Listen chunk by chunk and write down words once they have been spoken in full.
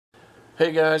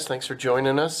Hey guys, thanks for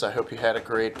joining us. I hope you had a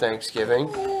great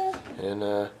Thanksgiving, and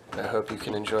I hope you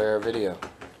can enjoy our video.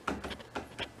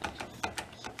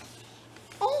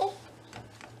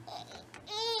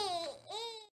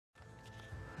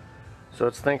 So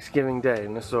it's Thanksgiving Day,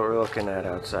 and this is what we're looking at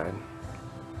outside.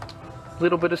 A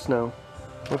little bit of snow,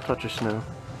 a touch of snow.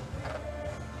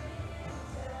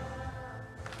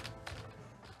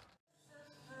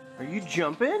 Are you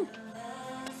jumping?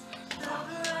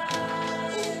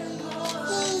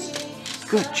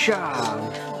 Good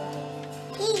job.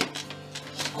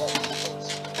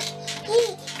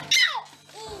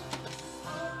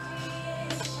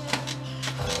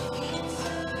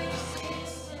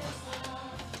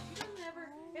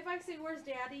 If I say, "Where's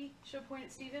Daddy?" she'll point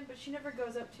at Steven, but she never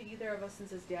goes up to either of us and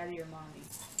says Daddy or Mommy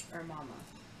or Mama.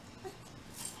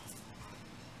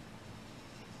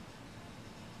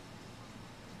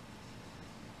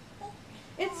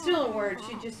 It's still a word.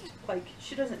 She just, like,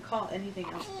 she doesn't call anything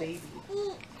else baby.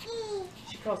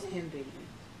 She calls him baby.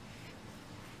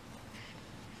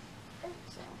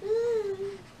 So.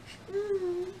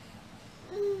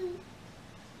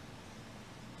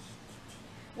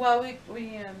 Well, we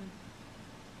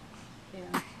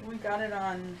got it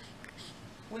on,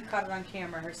 we caught it on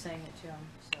camera, her saying it to him,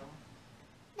 so.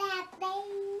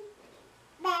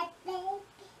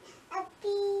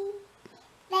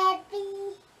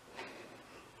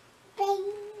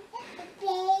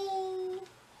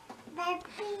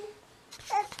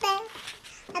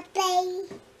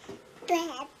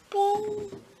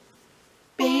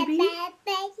 Baby.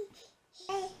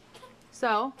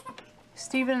 So,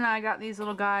 Steven and I got these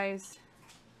little guys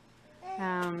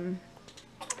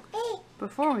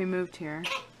before we moved here,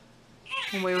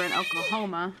 when we were in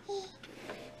Oklahoma,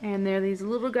 and they're these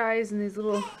little guys and these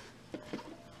little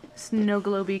snow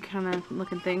globy kind of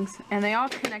looking things, and they all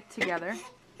connect together.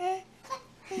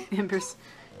 Ember's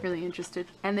really interested,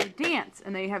 and they dance,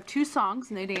 and they have 2 songs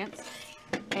and they dance,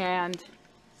 and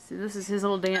so this is his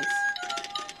little dance,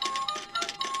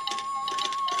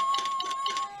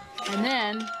 and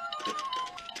then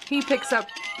he picks up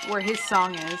where his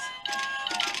song is.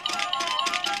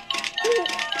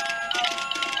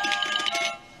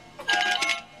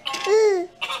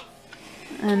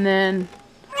 And then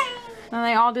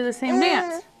they all do the same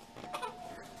dance.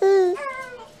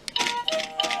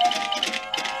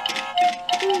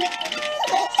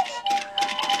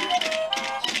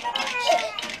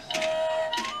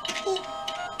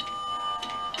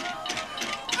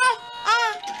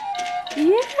 Yeah,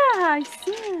 I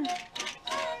see it.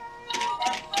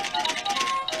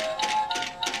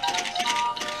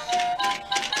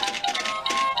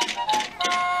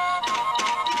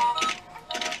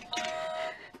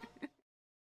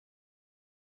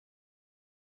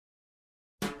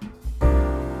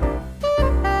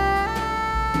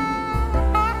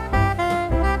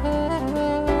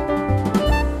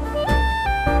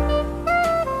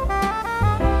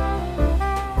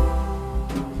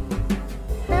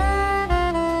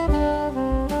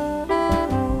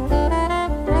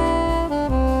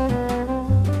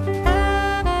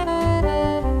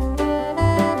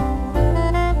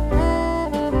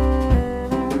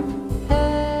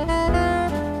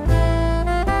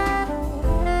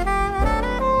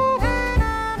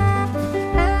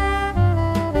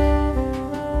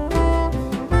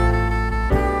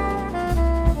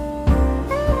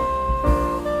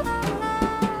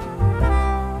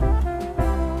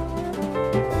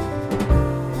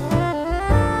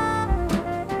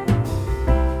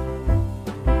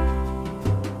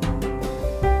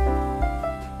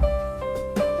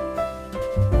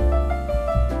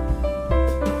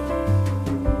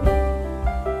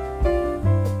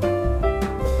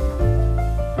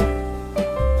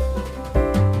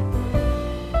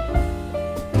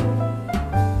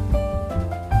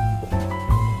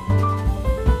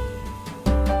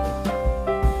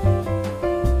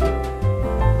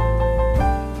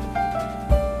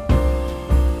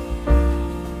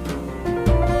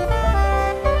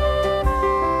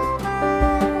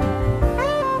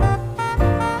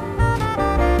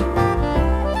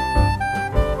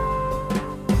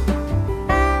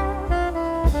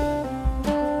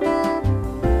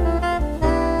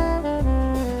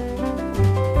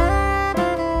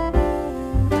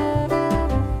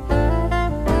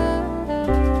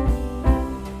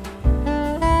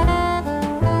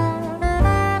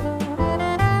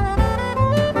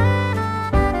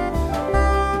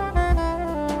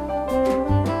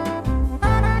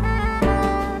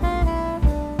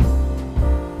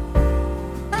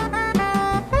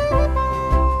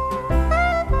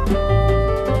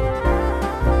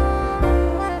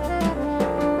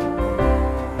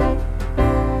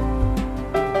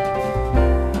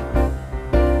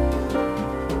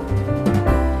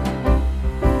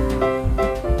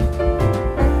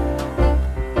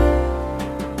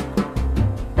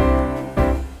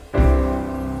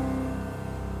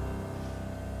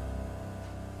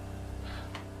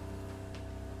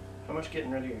 How much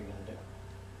getting ready are you gonna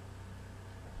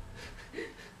do?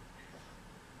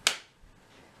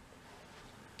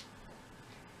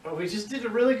 Oh, we just did a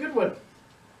really good one.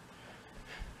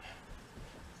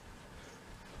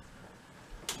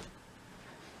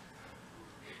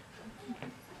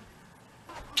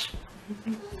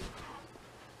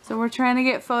 So we're trying to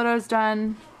get photos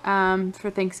done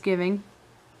for Thanksgiving.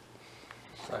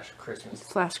 /Christmas.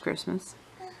 /Christmas.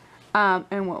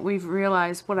 And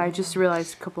what I just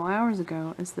realized a couple hours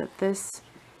ago is that this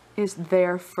is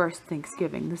their first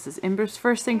Thanksgiving. This is Ember's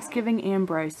first Thanksgiving and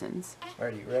Bryson's.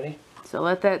 Alright, you ready? So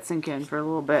let that sink in for a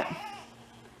little bit.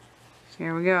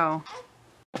 Here we go.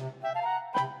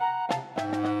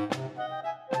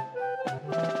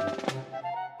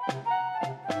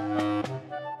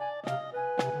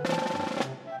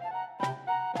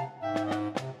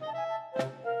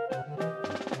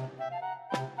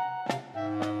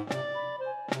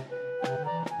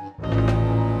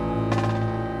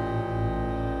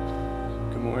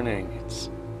 Good morning. It's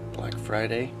Black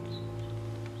Friday.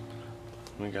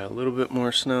 We got a little bit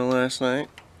more snow last night,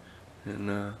 and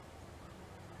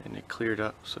it cleared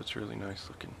up, so it's really nice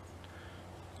looking.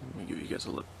 Let me give you guys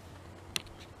a look.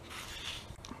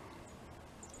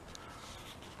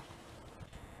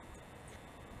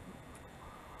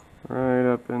 Right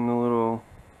up in the little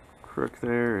crook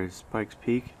there is Pikes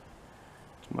Peak.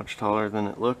 It's much taller than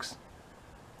it looks.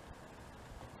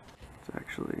 It's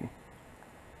actually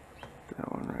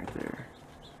that one right there.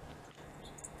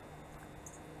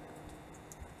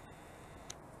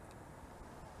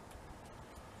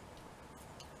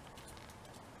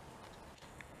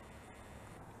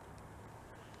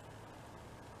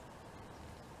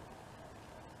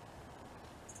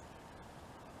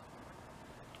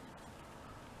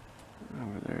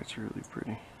 Over there, it's really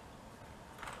pretty.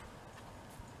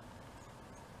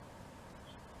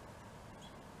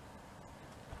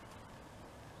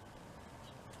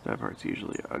 That part's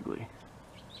usually ugly,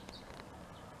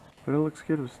 but it looks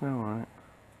good with snow on it.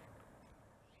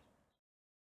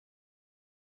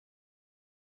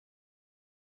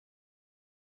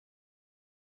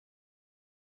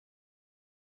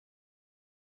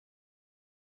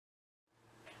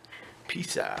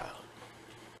 Peace out.